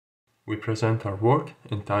we present our work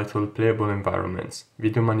entitled Playable Environments,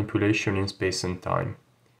 Video Manipulation in Space and Time.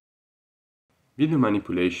 Video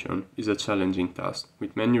manipulation is a challenging task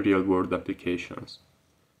with many real-world applications.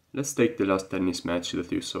 Let's take the last tennis match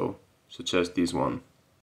that you saw, such as this one.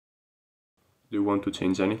 Do you want to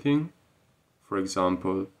change anything? For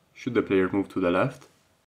example, should the player move to the left,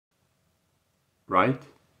 right,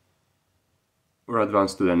 or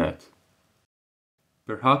advance to the net?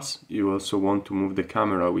 Perhaps you also want to move the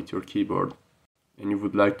camera with your keyboard, and you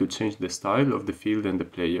would like to change the style of the field and the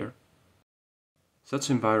player. Such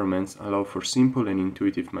environments allow for simple and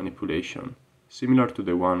intuitive manipulation, similar to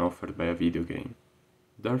the one offered by a video game.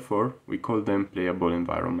 Therefore, we call them playable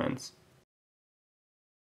environments.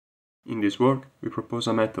 In this work, we propose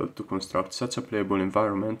a method to construct such a playable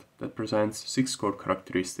environment that presents 6 core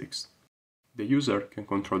characteristics. The user can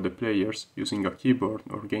control the players using a keyboard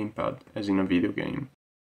or gamepad as in a video game.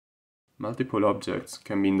 Multiple objects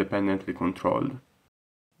can be independently controlled.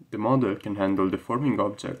 The model can handle deforming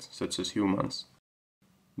objects such as humans.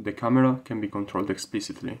 The camera can be controlled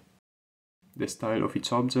explicitly. The style of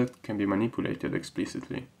each object can be manipulated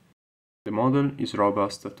explicitly. The model is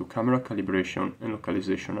robust to camera calibration and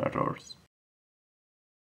localization errors.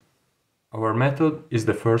 Our method is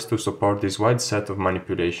the first to support this wide set of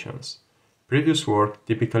manipulations. Previous work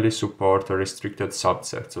typically support a restricted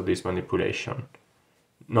subset of this manipulation.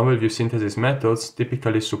 Novel view synthesis methods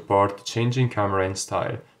typically support changing camera and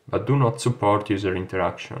style, but do not support user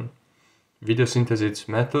interaction. Video synthesis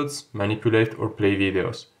methods manipulate or play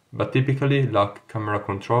videos, but typically lack camera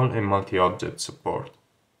control and multi-object support.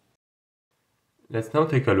 Let's now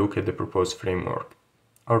take a look at the proposed framework.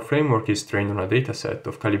 Our framework is trained on a dataset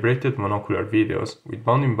of calibrated monocular videos with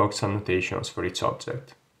bounding box annotations for each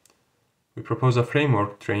object. We propose a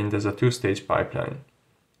framework trained as a two-stage pipeline.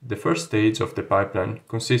 The first stage of the pipeline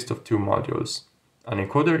consists of 2 modules. An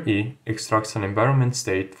encoder E extracts an environment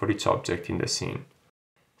state for each object in the scene.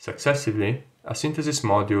 Successively, a synthesis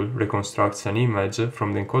module reconstructs an image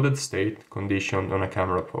from the encoded state conditioned on a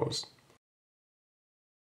camera pose.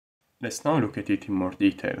 Let's now look at it in more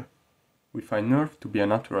detail. We find nerve to be a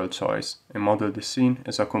natural choice and model the scene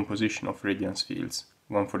as a composition of radiance fields,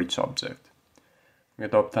 one for each object. We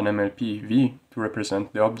adopt an MLP V to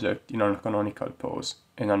represent the object in a canonical pose,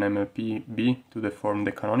 and an MLP B to deform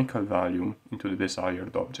the canonical value into the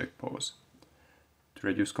desired object pose. To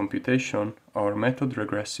reduce computation, our method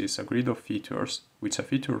regresses a grid of features which a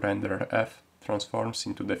feature renderer F transforms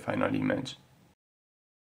into the final image.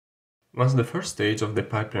 Once the first stage of the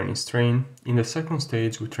pipeline is trained, in the second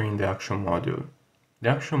stage we train the action module. The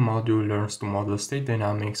action module learns to model state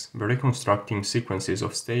dynamics by reconstructing sequences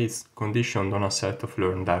of states conditioned on a set of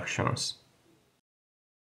learned actions.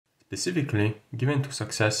 Specifically, given 2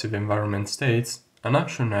 successive environment states, an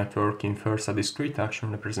action network infers a discrete action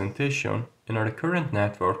representation, and a recurrent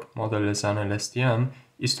network, modeled as an LSTM,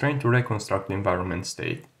 is trained to reconstruct the environment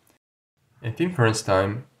state. At inference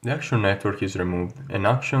time, the action network is removed, and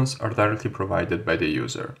actions are directly provided by the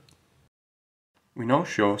user. We now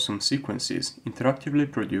show some sequences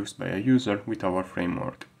interactively produced by a user with our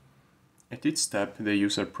framework. At each step, the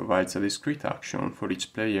user provides a discrete action for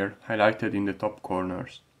each player highlighted in the top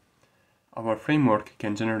corners. Our framework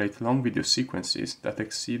can generate long video sequences that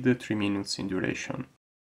exceed 3 minutes in duration.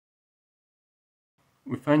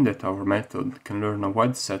 We find that our method can learn a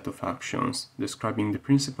wide set of actions describing the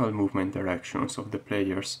principal movement directions of the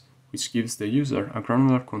players, which gives the user a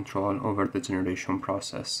granular control over the generation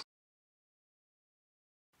process.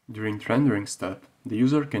 During the rendering step, the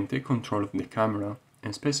user can take control of the camera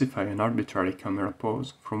and specify an arbitrary camera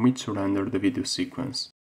pose from which to render the video sequence.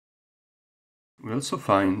 We also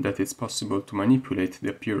find that it's possible to manipulate the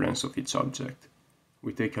appearance of each object.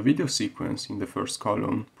 We take a video sequence in the first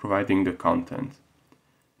column, providing the content.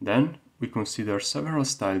 Then, we consider several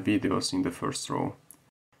style videos in the first row.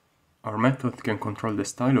 Our method can control the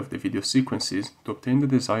style of the video sequences to obtain the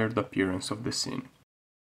desired appearance of the scene.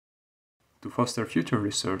 To foster future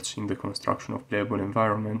research in the construction of playable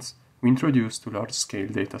environments, we introduce 2 large-scale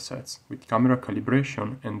datasets with camera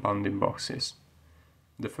calibration and bounding boxes.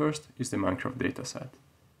 The first is the Minecraft dataset.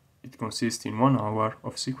 It consists in 1 hour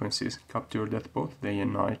of sequences captured at both day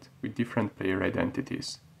and night with different player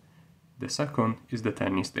identities. The second is the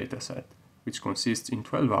tennis dataset, which consists in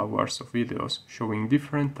 12 hours of videos showing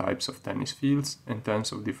different types of tennis fields and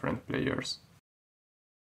tens of different players.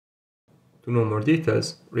 To know more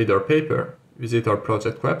details, read our paper, visit our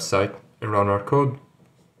project website, and run our code.